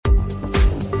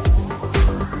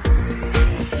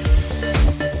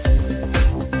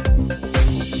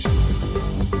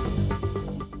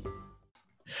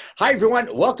Hi, everyone.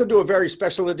 Welcome to a very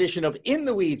special edition of In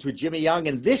the Weeds with Jimmy Young.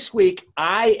 And this week,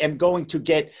 I am going to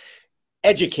get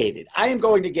educated. I am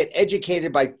going to get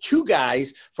educated by two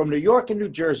guys from New York and New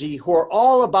Jersey who are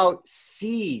all about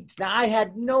seeds. Now, I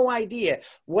had no idea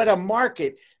what a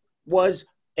market was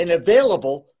and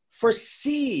available for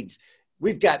seeds.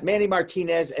 We've got Manny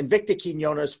Martinez and Victor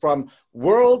Quinones from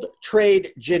World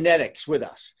Trade Genetics with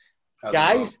us.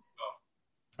 Guys,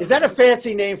 is that a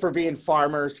fancy name for being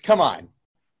farmers? Come on.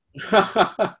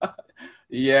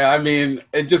 Yeah, I mean,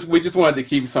 we just wanted to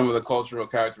keep some of the cultural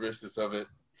characteristics of it.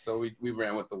 So we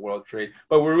ran with the world trade,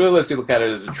 but we realistically look at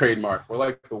it as a trademark. We're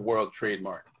like the world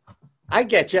trademark. I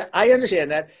get you. I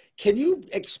understand that. Can you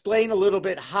explain a little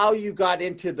bit how you got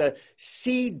into the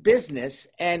seed business?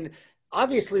 And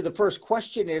obviously the first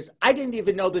question is, I didn't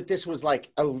even know that this was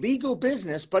like a legal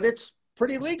business, but it's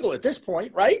pretty legal at this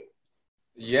point, right?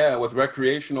 Yeah, with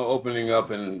recreational opening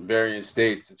up in various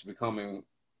states, it's becoming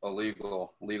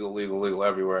illegal, legal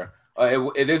everywhere.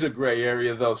 It is a gray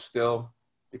area though still,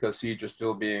 because seeds are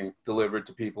still being delivered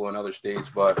to people in other states,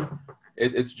 but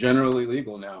it's generally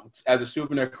legal now. As a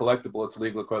souvenir collectible, it's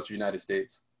legal across the United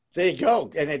States. There you go.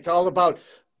 And it's all about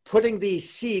putting these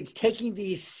seeds, taking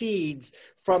these seeds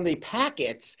from the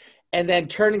packets and then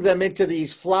turning them into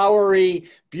these flowery,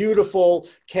 beautiful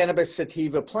cannabis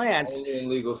sativa plants. Only in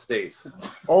legal states.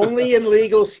 Only in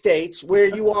legal states,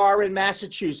 where you are in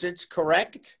Massachusetts,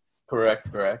 correct? Correct.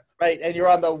 Right, and you're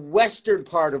on the western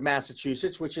part of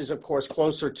Massachusetts, which is, of course,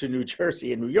 closer to New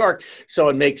Jersey and New York, so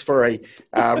it makes for a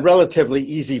relatively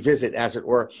easy visit, as it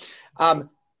were.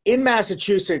 In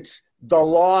Massachusetts, the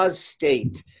laws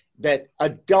state that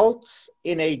adults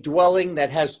in a dwelling that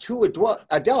has two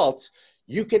adults,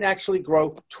 you can actually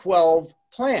grow 12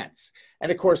 plants.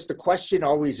 And of course, the question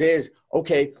always is,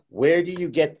 okay, where do you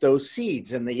get those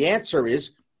seeds? And the answer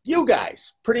is you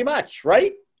guys, pretty much,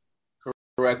 right?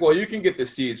 Correct. Well, you can get the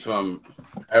seeds from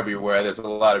everywhere. There's a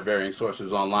lot of varying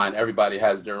sources online. Everybody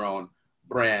has their own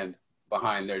brand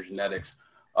behind their genetics.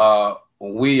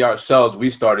 We ourselves, we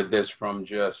started this from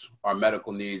just our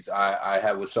medical needs.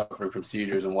 I was suffering from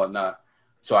seizures and whatnot.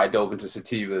 So I dove into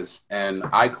sativas and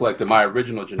I collected my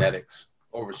original genetics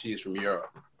overseas from Europe.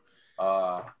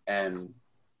 And,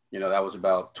 that was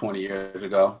about 20 years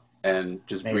ago, and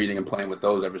just breeding and playing with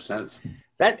those ever since.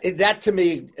 That to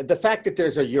me, the fact that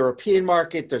there's a European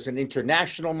market, there's an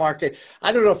international market.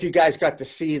 I don't know if you guys got to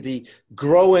see the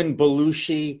Growin'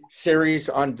 Belushi series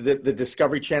on the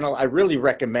Discovery Channel. I really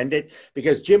recommend it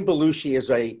because Jim Belushi is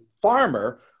a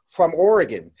farmer from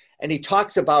Oregon, and he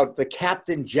talks about the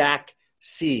Captain Jack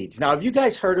seeds. Now, have you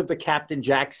guys heard of the Captain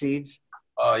Jack seeds?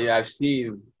 Yeah, I've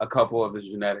seen a couple of his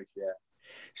genetics, yeah.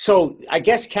 So I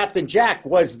guess Captain Jack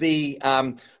was the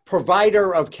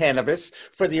provider of cannabis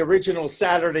for the original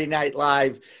Saturday Night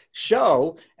Live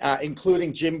show,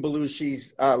 including Jim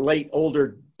Belushi's late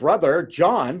older brother,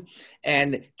 John.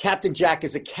 And Captain Jack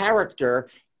is a character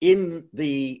in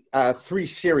the 3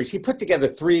 series. He put together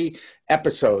 3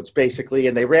 episodes, basically,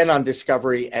 and they ran on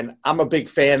Discovery, and I'm a big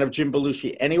fan of Jim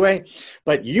Belushi anyway.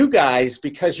 But you guys,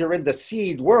 because you're in the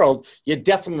seed world, you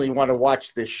definitely want to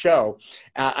watch this show.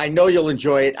 I know you'll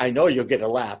enjoy it. I know you'll get a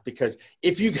laugh, because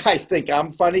if you guys think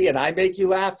I'm funny and I make you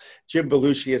laugh, Jim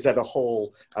Belushi is at a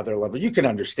whole other level. You can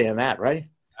understand that, right?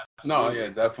 No, yeah,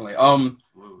 definitely.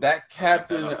 That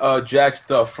Captain Jack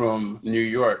stuff from New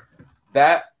York,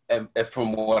 that, and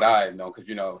from what I know,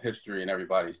 because history and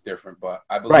everybody's different, but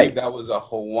I believe that was a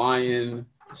Hawaiian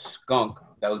skunk.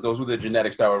 Those were the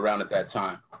genetics that were around at that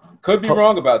time. Could be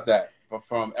wrong about that, but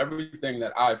from everything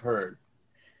that I've heard,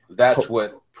 that's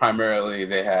what primarily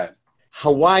they had.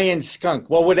 Hawaiian skunk.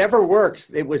 Well, whatever works.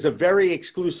 It was a very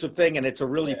exclusive thing, and it's a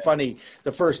really funny.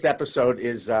 The first episode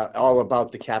is all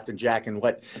about the Captain Jack and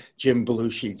what Jim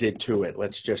Belushi did to it.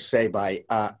 Let's just say by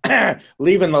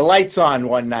leaving the lights on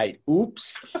one night.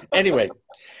 Oops. Anyway,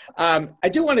 I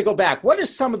do want to go back. What are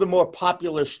some of the more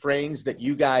popular strains that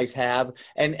you guys have?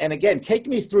 And again, take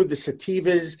me through the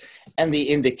sativas and the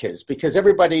indicas, because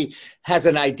everybody has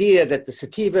an idea that the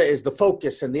sativa is the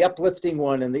focus and the uplifting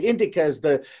one, and the indica is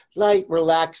the light,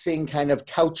 relaxing, kind of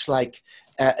couch-like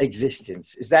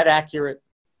existence. Is that accurate?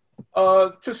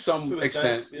 To some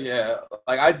extent, yeah.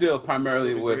 Like I deal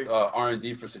primarily with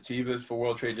R&D for sativas for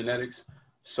World Trade Genetics.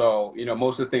 So,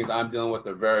 most of the things I'm dealing with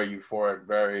are very euphoric,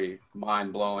 very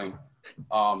mind-blowing.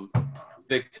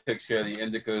 Vic takes care of the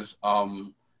indicas.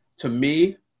 To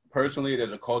me, personally,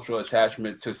 there's a cultural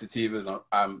attachment to sativas.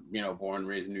 I'm born and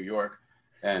raised in New York,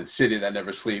 and city that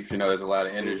never sleeps. There's a lot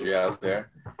of energy out there.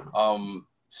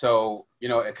 So,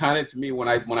 it kind of, to me, when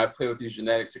I play with these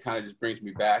genetics, it kind of just brings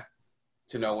me back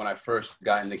to know when I first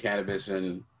got into cannabis,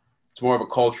 and it's more of a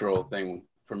cultural thing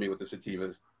for me with the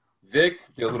sativas. Vic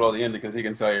deals with all the indicas. He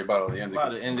can tell you about all the indicas. A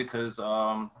lot of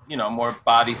indicas, more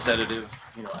body sedative,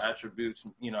 attributes,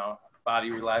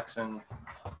 body relaxing,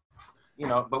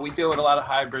 but we deal with a lot of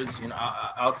hybrids.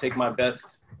 I'll take my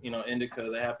best, indica.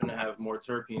 They happen to have more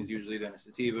terpenes usually than a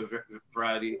sativa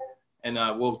variety. And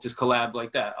we'll just collab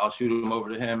like that. I'll shoot them over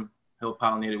to him. He'll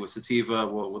pollinate it with sativa.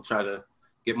 We'll try to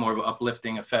get more of an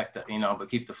uplifting effect, but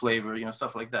keep the flavor,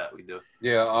 stuff like that we do.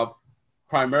 Yeah,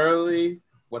 primarily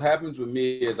what happens with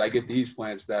me is I get these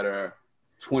plants that are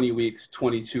 20 weeks,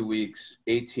 22 weeks,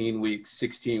 18 weeks,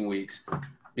 16 weeks,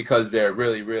 because they're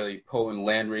really, really potent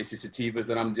landrace sativas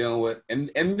that I'm dealing with. And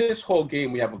in this whole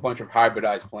game, we have a bunch of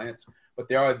hybridized plants, but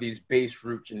there are these base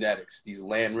root genetics, these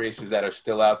land races that are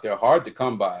still out there, hard to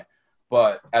come by.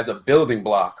 But as a building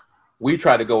block, we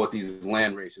try to go with these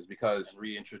land races because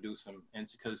reintroduce them,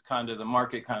 and because kind of the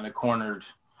market kind of cornered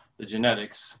the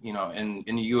genetics, in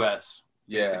the U.S.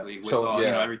 basically. Yeah. So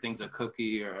everything's a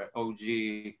cookie or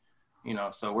OG,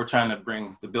 So we're trying to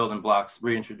bring the building blocks,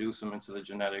 reintroduce them into the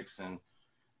genetics, and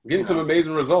getting some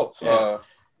amazing results. Yeah.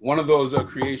 One of those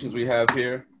creations we have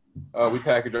here, we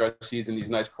package our seeds in these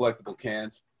nice collectible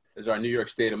cans, is our New York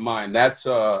State of Mind. That's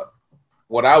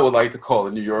what I would like to call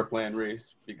a New York land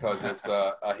race because it's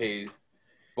a haze,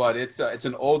 but it's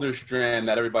an older strand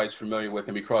that everybody's familiar with,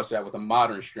 and we crossed that with a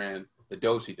modern strand, the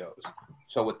Do-si-dos.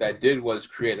 So what that did was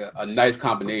create a nice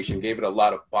combination, gave it a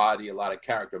lot of body, a lot of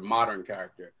character, modern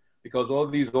character, because all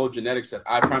of these old genetics that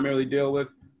I primarily deal with,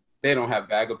 they don't have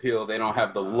bag appeal. They don't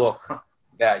have the look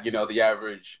that, the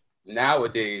average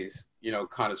nowadays,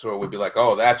 connoisseur would be like,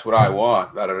 oh, that's what I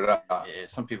want. Da, da, da. Yeah,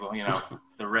 some people,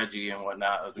 the Reggie and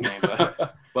whatnot of the name,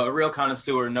 but a real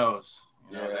connoisseur knows,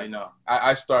 they know.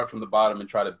 I start from the bottom and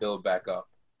try to build back up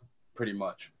pretty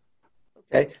much.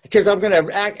 Okay, because I'm going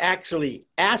to actually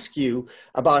ask you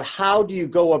about how do you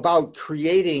go about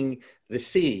creating the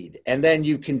seed, and then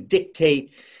you can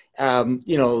dictate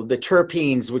the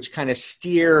terpenes, which kind of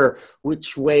steer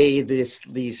which way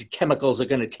these chemicals are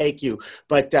going to take you.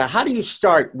 But how do you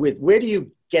start with, where do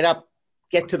you get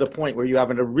to the point where you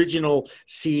have an original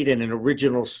seed and an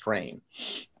original strain?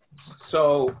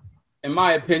 So in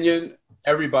my opinion,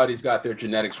 everybody's got their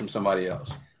genetics from somebody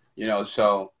else,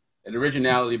 so an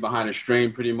originality behind a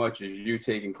strain pretty much is you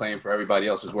taking claim for everybody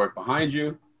else's work behind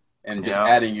you and just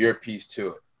adding your piece to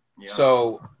it. Yeah.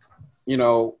 So,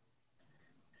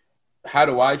 how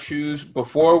do I choose?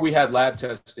 Before we had lab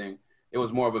testing, it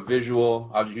was more of a visual.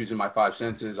 I was using my five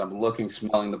senses. I'm looking,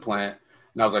 smelling the plant.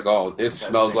 And I was like, oh, this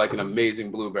smells like an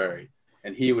amazing blueberry.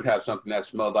 And he would have something that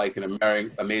smelled like an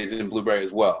amazing blueberry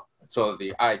as well. So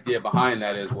the idea behind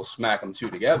that is we'll smack them two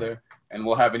together and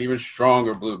we'll have an even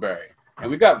stronger blueberry. And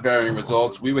we got varying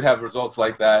results. We would have results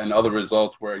like that and other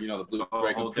results where, the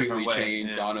blueberry completely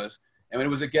changed on us. And it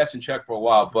was a guess and check for a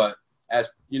while. But as,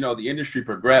 the industry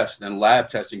progressed and lab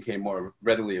testing came more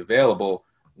readily available,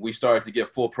 we started to get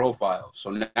full profiles. So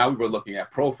now we were looking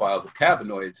at profiles of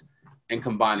cannabinoids and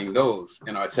combining those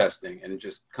in our testing and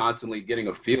just constantly getting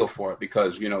a feel for it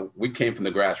because, we came from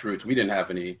the grassroots. We didn't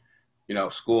have any,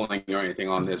 schooling or anything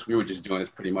on this. We were just doing this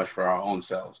pretty much for our own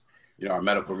selves, our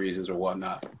medical reasons or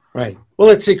whatnot. Right. Well,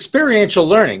 it's experiential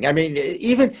learning. I mean,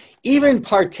 even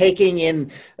partaking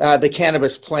in the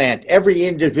cannabis plant, every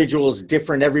individual is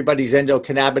different. Everybody's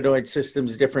endocannabinoid system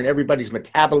is different. Everybody's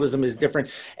metabolism is different.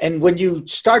 And when you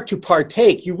start to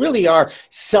partake, you really are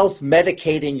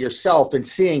self-medicating yourself and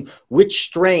seeing which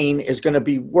strain is going to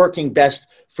be working best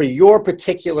for your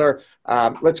particular,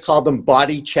 let's call them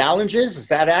body challenges. Is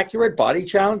that accurate? Body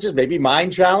challenges, maybe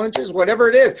mind challenges, whatever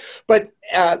it is. But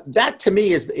that to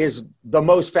me is the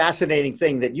most fascinating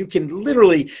thing, that you can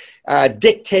literally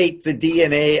dictate the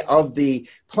DNA of the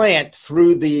plant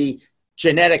through the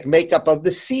genetic makeup of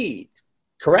the seed.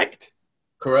 Correct?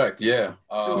 Correct. Yeah.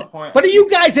 But are you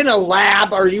guys in a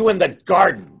lab? Or are you in the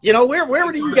garden?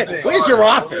 Where do you get? Where's your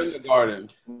office? We're in the garden.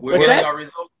 We're getting our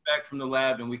results back from the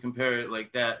lab, and we compare it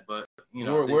like that. But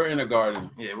we're in a garden.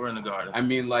 Yeah, we're in the garden. I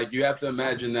mean, you have to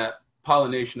imagine that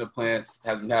pollination of plants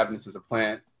has been happening since a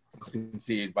plant was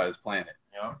conceived by this planet.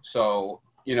 Yeah. So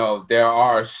there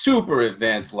are super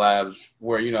advanced labs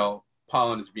where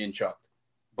pollen is being chucked,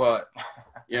 but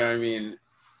what I mean.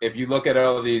 If you look at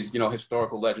all of these,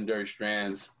 historical legendary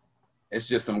strands, it's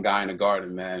just some guy in a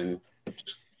garden, man.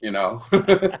 Wait,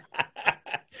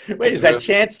 is that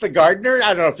Chance the Gardener?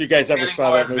 I don't know if you guys ever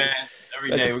saw that movie. Every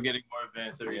day, we're getting more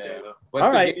advanced every day, though. But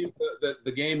all right.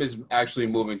 The game is actually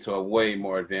moving to a way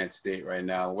more advanced state right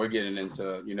now. We're getting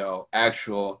into,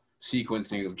 actual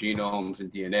sequencing of genomes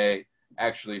and DNA,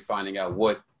 actually finding out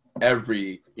what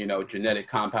every, genetic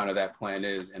compound of that plant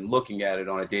is and looking at it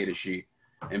on a data sheet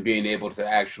and being able to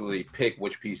actually pick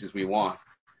which pieces we want.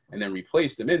 and then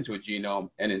replace them into a genome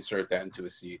and insert that into a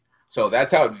seed. So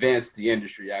that's how advanced the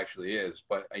industry actually is.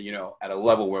 But, you know, at a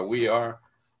level where we are,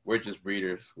 we're just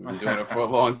breeders. We've been doing it for a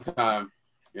long time,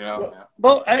 you know.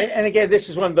 Well, and again, this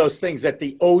is one of those things that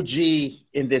the OG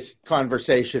in this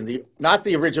conversation, not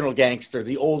the original gangster,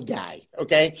 the old guy,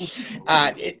 okay?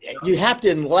 You have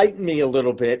to enlighten me a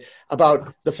little bit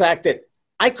about the fact that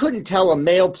I couldn't tell a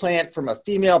male plant from a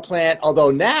female plant,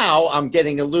 although now I'm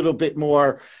getting a little bit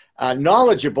more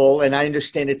knowledgeable, and I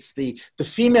understand it's the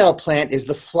female plant is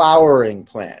the flowering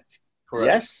plant. Correct.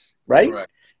 Yes, right?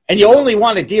 Correct. And you only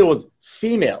want to deal with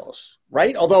females,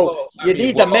 right? Although you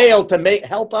need the male to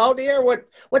help out here.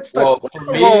 What's the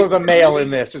role of the male in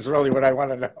this is really what I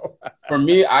want to know. For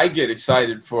me, I get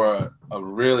excited for a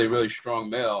really, really strong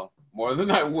male more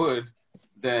than I would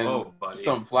than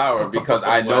some flower, because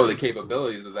I know the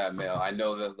capabilities of that male. I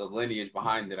know the lineage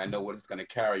behind it. I know what it's going to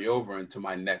carry over into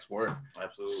my next work.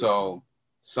 Absolutely. So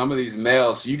some of these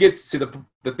males, you get to see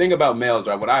the thing about males,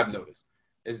 or what I've noticed,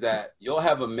 is that you'll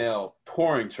have a male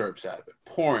pouring terps out of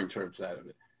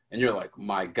it. And you're like,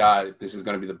 my God, this is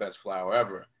going to be the best flower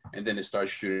ever. And then it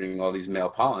starts shooting all these male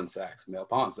pollen sacs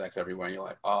everywhere. And you're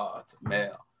like, oh, it's a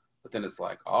male. But then it's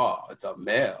like, oh, it's a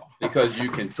male, because you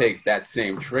can take that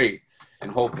same trait and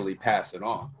hopefully pass it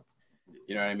on.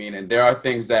 You know what I mean? And there are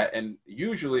things that, and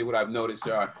usually what I've noticed,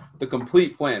 there are the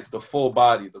complete plants, the full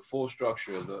body, the full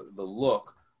structure, the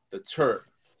look, the terp,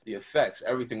 the effects,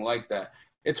 everything like that.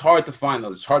 It's hard to find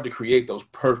those. It's hard to create those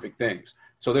perfect things.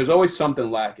 So there's always something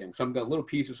lacking, a little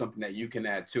piece of something that you can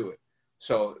add to it.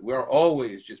 So we're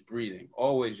always just breeding,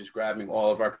 always just grabbing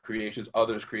all of our creations,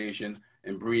 others' creations,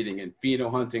 and breeding and pheno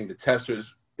hunting. The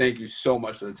testers, thank you so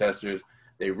much to the testers.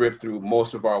 They ripped through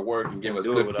most of our work and give us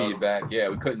good feedback. Yeah,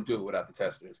 we couldn't do it without the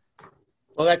testers.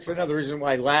 Well, that's another reason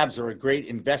why labs are a great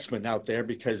investment out there,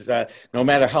 because no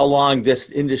matter how long this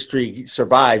industry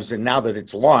survives, and now that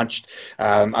it's launched,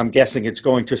 I'm guessing it's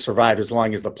going to survive as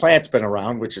long as the plant's been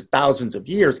around, which is thousands of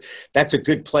years. That's a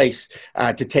good place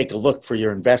to take a look for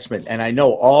your investment. And I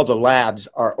know all the labs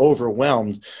are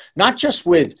overwhelmed, not just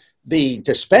with the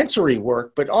dispensary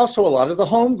work, but also a lot of the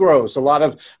home grows, a lot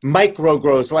of micro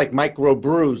grows, like micro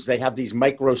brews. They have these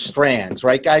micro strands,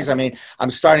 right, guys? I mean, I'm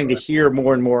starting to hear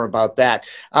more and more about that.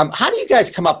 How do you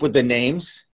guys come up with the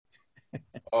names?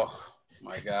 Oh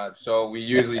my God. So we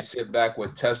usually sit back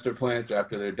with tester plants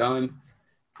after they're done,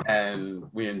 and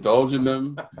we indulge in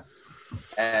them.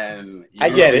 And I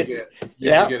get it.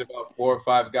 You get about 4 or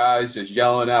 5 guys just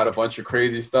yelling out a bunch of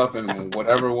crazy stuff, and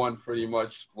whatever one pretty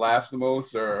much laughs the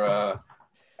most, or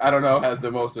I don't know, has the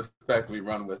most effect, we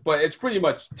run with. But it's pretty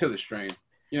much to the strain.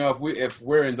 You know, if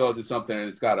we're indulging something and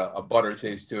it's got a butter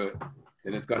taste to it,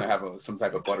 then it's going to have some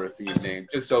type of butter themed name,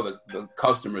 just so that the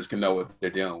customers can know what they're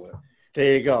dealing with.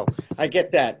 There you go. I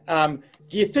get that.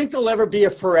 Do you think there'll ever be a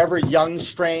forever young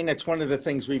strain? That's one of the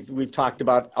things we've talked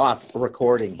about off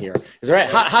recording here. Is there?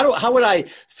 How would I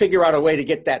figure out a way to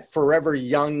get that forever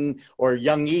young or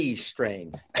youngy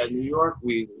strain? At New York,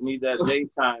 we need that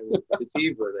daytime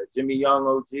sativa, that Jimmy Young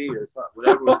OG or something,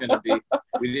 whatever it's going to be.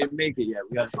 We didn't make it yet.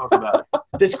 We got to talk about it.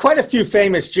 There's quite a few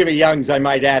famous Jimmy Youngs, I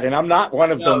might add, and I'm not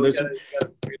one of them. We got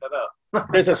to figure that out.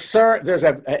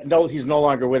 No, he's no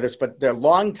longer with us, but a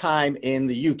long time in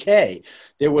the UK,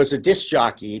 there was a disc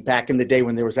jockey back in the day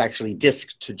when there was actually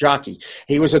disc to jockey.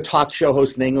 He was a talk show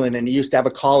host in England, and he used to have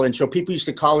a call-in show. People used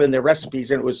to call in their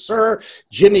recipes, and it was Sir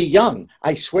Jimmy Young,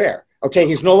 I swear. Okay,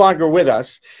 he's no longer with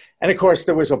us. And of course,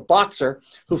 there was a boxer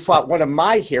who fought one of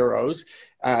my heroes,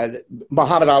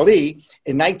 Muhammad Ali,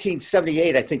 in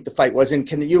 1978, I think the fight was. And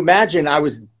can you imagine, I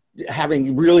was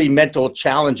having really mental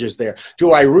challenges there.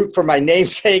 Do I root for my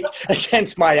namesake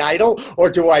against my idol, or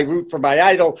do I root for my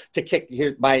idol to kick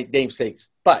my namesake's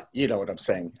butt? You know what I'm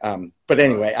saying. But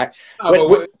anyway,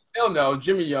 they'll know.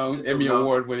 Jimmy Young, Emmy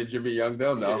Award winning Jimmy Young,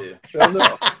 they'll know. Yeah. They'll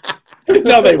know.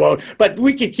 No, they won't. But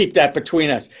we can keep that between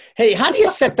us. Hey, how do you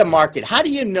set the market? How do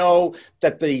you know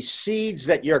that the seeds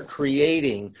that you're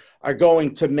creating are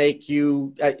going to make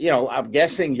you, I'm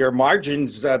guessing your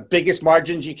margins, biggest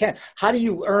margins you can? How do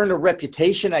you earn a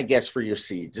reputation, I guess, for your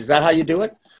seeds? Is that how you do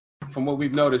it? From what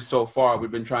we've noticed so far,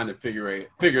 we've been trying to figure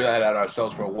that out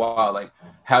ourselves for a while. Like,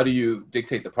 how do you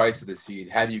dictate the price of the seed?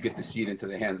 How do you get the seed into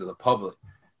the hands of the public?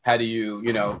 How do you,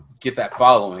 get that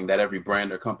following that every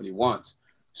brand or company wants?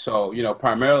 So,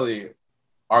 primarily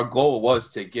our goal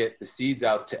was to get the seeds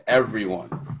out to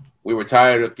everyone. We were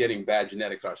tired of getting bad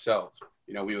genetics ourselves.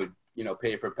 We would,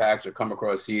 pay for packs or come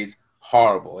across seeds.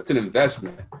 Horrible. It's an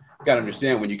investment. You got to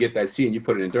understand, when you get that seed and you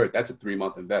put it in dirt, that's a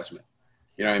 3-month investment.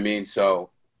 You know what I mean? So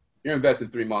you're investing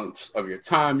 3 months of your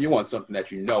time. You want something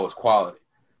that is quality.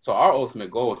 So our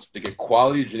ultimate goal is to get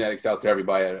quality genetics out to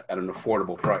everybody at an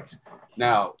affordable price.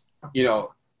 Now, you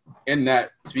know, in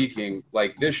that speaking,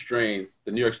 like this strain,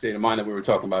 the New York State of Mind that we were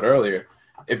talking about earlier,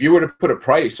 if you were to put a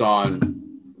price on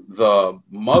the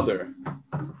mother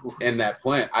in that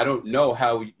plant, I don't know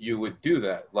how you would do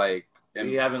that. Like,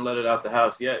 we haven't let it out the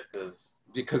house yet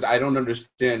because I don't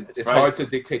understand. It's hard to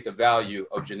dictate the value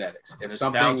of genetics. If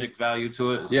nostalgic value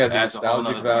to it. Yeah, the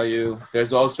nostalgic value.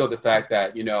 There's also the fact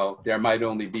that, you know, there might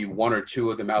only be one or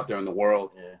two of them out there in the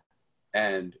world. Yeah.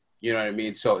 And you know what I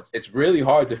mean? So it's really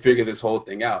hard to figure this whole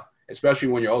thing out, especially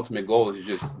when your ultimate goal is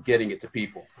just getting it to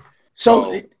people.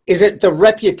 So is it the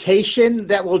reputation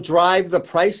that will drive the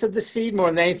price of the seed more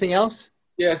than anything else?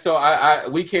 Yeah, so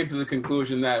we came to the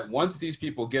conclusion that once these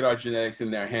people get our genetics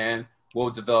in their hand, we'll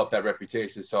develop that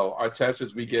reputation. So our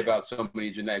testers, we give out so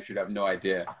many genetics, you'd have no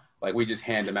idea. Like, we just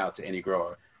hand them out to any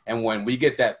grower. And when we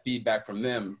get that feedback from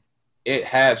them, it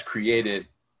has created,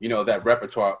 you know, that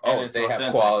repertoire. Oh, they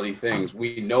have quality things.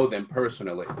 We know them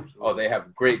personally. Oh, they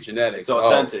have great genetics. It's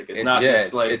authentic. It's not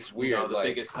just like, it's weird. You know, the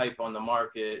biggest hype on the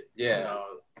market. Yeah. You know,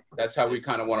 that's how we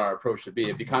kind of want our approach to be.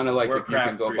 It'd be kind of like if you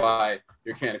can go buy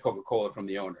your can of Coca-Cola from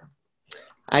the owner.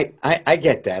 I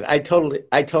get that. I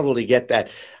totally get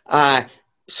that.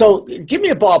 So give me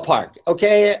a ballpark,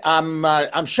 okay?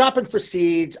 I'm shopping for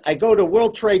seeds. I go to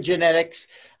World Trade Genetics.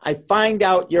 I find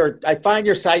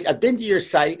your site. I've been to your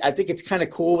site. I think it's kind of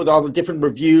cool with all the different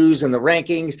reviews and the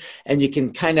rankings, and you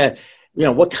can kind of, you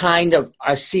know, what kind of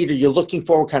a seed are you looking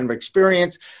for? What kind of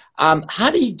experience? How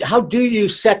do you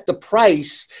set the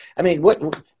price? I mean,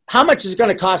 how much is it going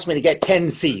to cost me to get 10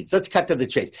 seeds? Let's cut to the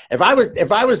chase. If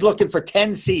I was looking for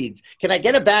 10 seeds, can I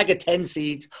get a bag of 10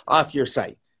 seeds off your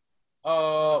site?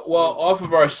 Well, off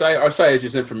of our site is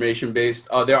just information based.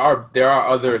 There are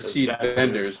other seed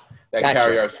vendors that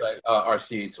carry our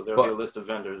seeds. So there'll be a list of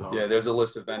vendors. Yeah, there's a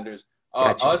list of vendors.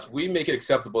 We make it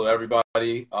acceptable to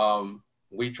everybody.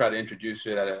 We try to introduce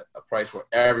it at a price where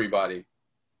everybody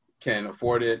can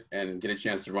afford it and get a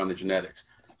chance to run the genetics.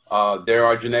 There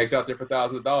are genetics out there for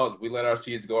thousands of dollars. We let our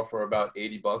seeds go for about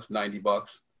 $80,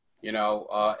 $90, you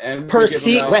know, and per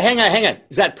seed. Wait, hang on.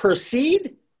 Is that per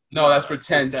seed? No, that's for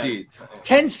 10 seeds.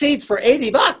 10 seeds for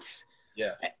 $80.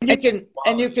 Yes.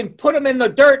 And you can put them in the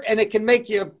dirt and it can make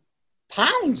you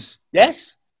pounds.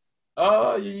 Yes.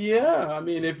 Yeah. I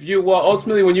mean,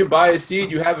 ultimately when you buy a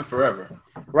seed, you have it forever.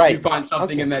 Right. If you find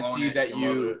something in that seed that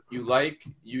you like,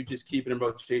 you just keep it in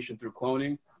rotation through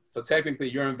cloning. So technically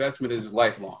your investment is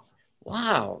lifelong.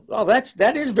 Wow. Well,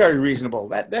 that is very reasonable.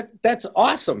 That's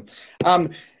awesome.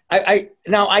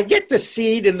 Now I get the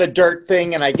seed in the dirt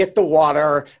thing and I get the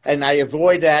water and I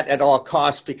avoid that at all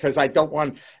costs because I don't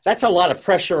want, that's a lot of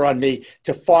pressure on me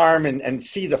to farm and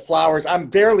see the flowers. I'm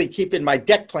barely keeping my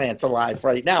deck plants alive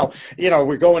right now. You know,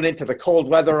 we're going into the cold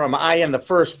weather. I'm eyeing the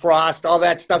first frost, all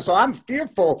that stuff. So I'm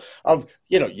fearful of,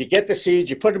 you know, you get the seeds,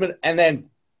 you put them in, and then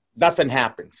nothing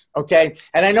happens. Okay.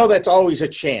 And I know that's always a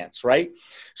chance, right?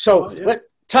 So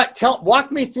walk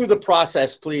me through the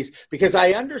process, please, because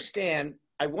I understand.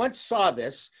 I once saw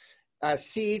this,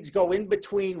 seeds go in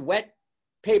between wet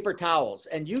paper towels.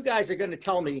 And you guys are going to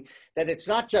tell me that it's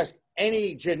not just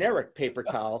any generic paper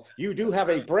towel. You do have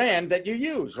a brand that you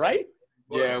use, right?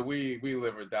 Yeah, we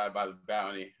live or die by the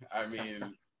Bounty. I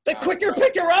mean, the quicker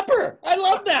picker-upper. I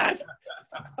love that.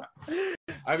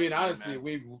 I mean, honestly,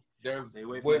 stay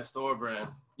away from the store brand.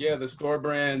 Yeah, the store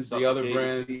brands, the other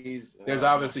brands. There's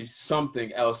obviously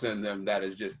something else in them that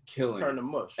is just killing. Turn to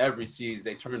mush. Every seeds,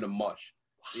 they turn to mush.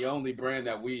 The only brand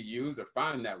that we use or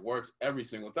find that works every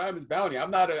single time is Bounty.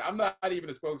 I'm not even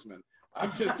a spokesman.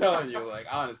 I'm just telling you, like,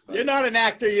 honestly. You're not an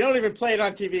actor. You don't even play it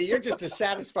on TV. You're just a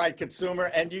satisfied consumer,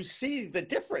 and you see the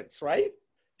difference, right?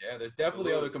 Yeah, there's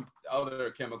definitely other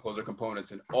chemicals or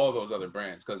components in all those other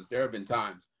brands because there have been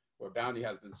times where Bounty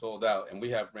has been sold out, and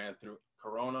we have ran through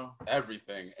Corona,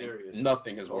 everything. Serious.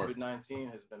 Nothing has worked.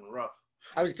 COVID-19 has been rough.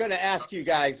 I was going to ask you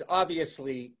guys,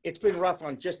 obviously, it's been rough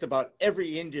on just about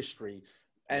every industry.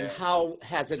 And how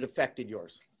has it affected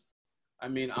yours? I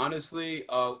mean, honestly,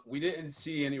 we didn't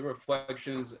see any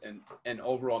reflections and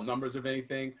overall numbers of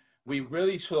anything. We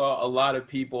really saw a lot of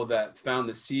people that found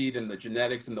the seed and the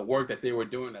genetics and the work that they were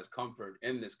doing as comfort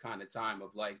in this kind of time of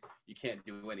like, you can't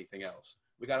do anything else.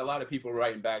 We got a lot of people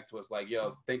writing back to us like,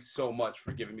 yo, thanks so much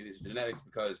for giving me these genetics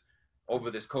because over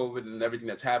this COVID and everything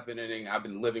that's happening, I've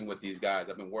been living with these guys.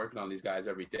 I've been working on these guys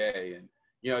every day. And,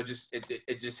 you know, it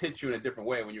just hits you in a different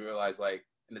way when you realize like,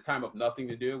 in the time of nothing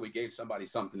to do, we gave somebody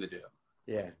something to do.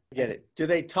 Yeah, I get it. Do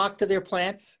they talk to their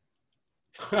plants?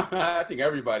 I think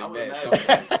everybody may.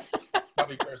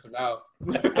 me curse him out.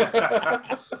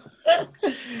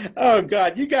 Oh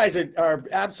God, you guys are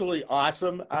absolutely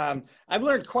awesome. I've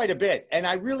learned quite a bit, and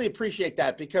I really appreciate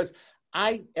that because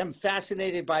I am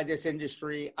fascinated by this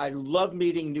industry. I love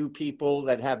meeting new people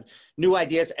that have new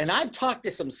ideas. And I've talked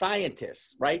to some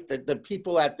scientists, right? The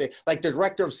people at the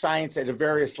director of science at a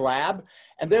various lab,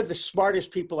 and they're the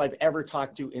smartest people I've ever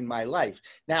talked to in my life.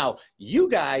 Now, you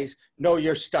guys know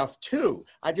your stuff too.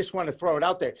 I just want to throw it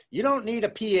out there. You don't need a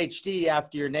PhD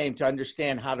after your name to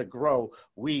understand how to grow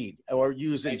weed or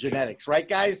use in genetics, right,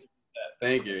 guys?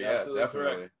 Thank you. Yeah,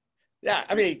 definitely. Correct. Yeah,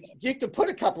 I mean, you can put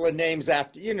a couple of names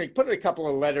after, put a couple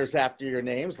of letters after your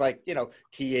names, like,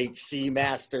 THC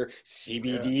master,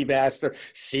 CBD master,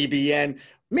 CBN,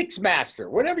 mix master,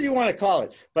 whatever you want to call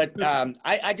it. But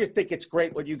I just think it's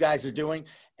great what you guys are doing.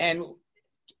 And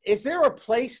is there a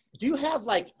place, do you have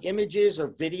like images or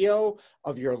video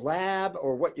of your lab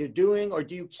or what you're doing, or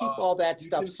do you keep all that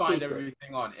stuff secret? You can find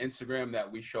everything on Instagram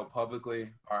that we show publicly,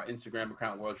 our Instagram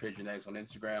account, World Trade Genetics on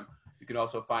Instagram. You can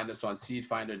also find us on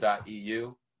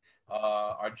seedfinder.eu.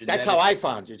 That's how I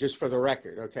found you, just for the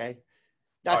record, okay?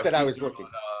 Not that I was looking.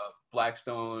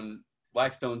 On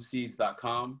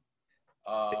blackstoneseeds.com.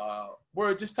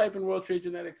 We're just typing World Trade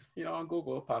Genetics, on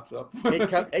Google, it pops up.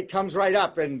 It comes right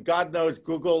up, and God knows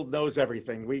Google knows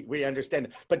everything. We understand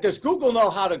it. But does Google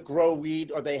know how to grow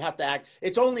weed, or they have to act?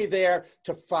 It's only there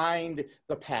to find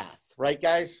the path, right,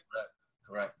 guys?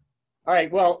 Correct. All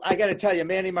right. Well, I got to tell you,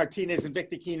 Manny Martinez and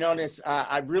Victor Quinones,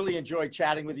 I've really enjoyed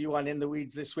chatting with you on In the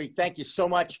Weeds this week. Thank you so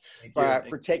much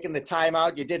for taking the time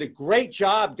out. You did a great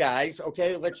job, guys.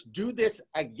 Okay, let's do this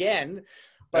again.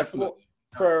 But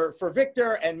for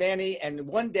Victor and Manny, and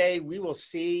one day we will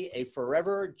see a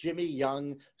Forever Jimmy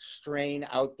Young strain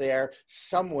out there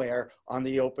somewhere on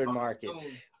the open market.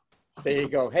 There you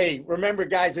go. Hey, remember,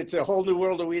 guys, it's a whole new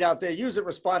world of weed out there. Use it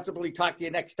responsibly. Talk to you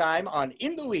next time on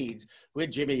In the Weeds with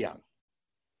Jimmy Young.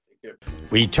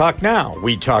 We Talk Now,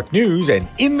 We Talk News, and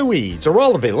In the Weeds are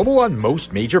all available on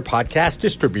most major podcast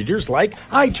distributors like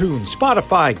iTunes,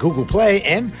 Spotify, Google Play,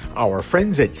 and our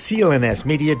friends at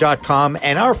clnsmedia.com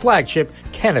and our flagship,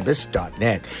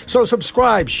 cannabis.net. So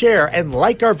subscribe, share, and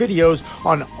like our videos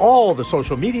on all the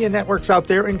social media networks out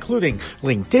there, including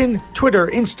LinkedIn, Twitter,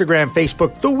 Instagram,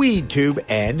 Facebook, the WeedTube,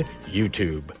 and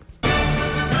YouTube.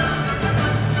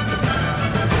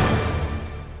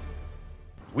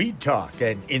 Weed Talk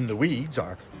and In the Weeds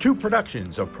are two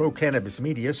productions of Pro Cannabis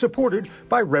Media supported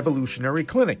by Revolutionary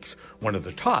Clinics, one of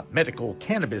the top medical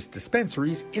cannabis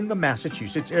dispensaries in the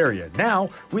Massachusetts area, now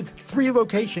with 3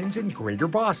 locations in Greater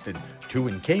Boston, 2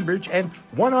 in Cambridge, and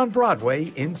 1 on Broadway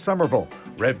in Somerville.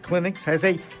 Rev Clinics has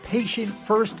a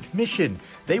patient-first mission.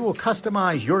 They will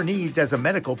customize your needs as a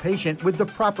medical patient with the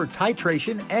proper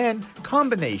titration and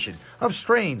combination of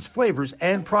strains, flavors,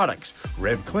 and products.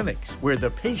 Rev Clinics, where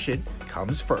the patient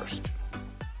comes first.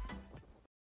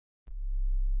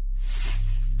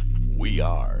 We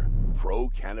are Pro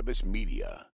Cannabis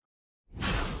Media.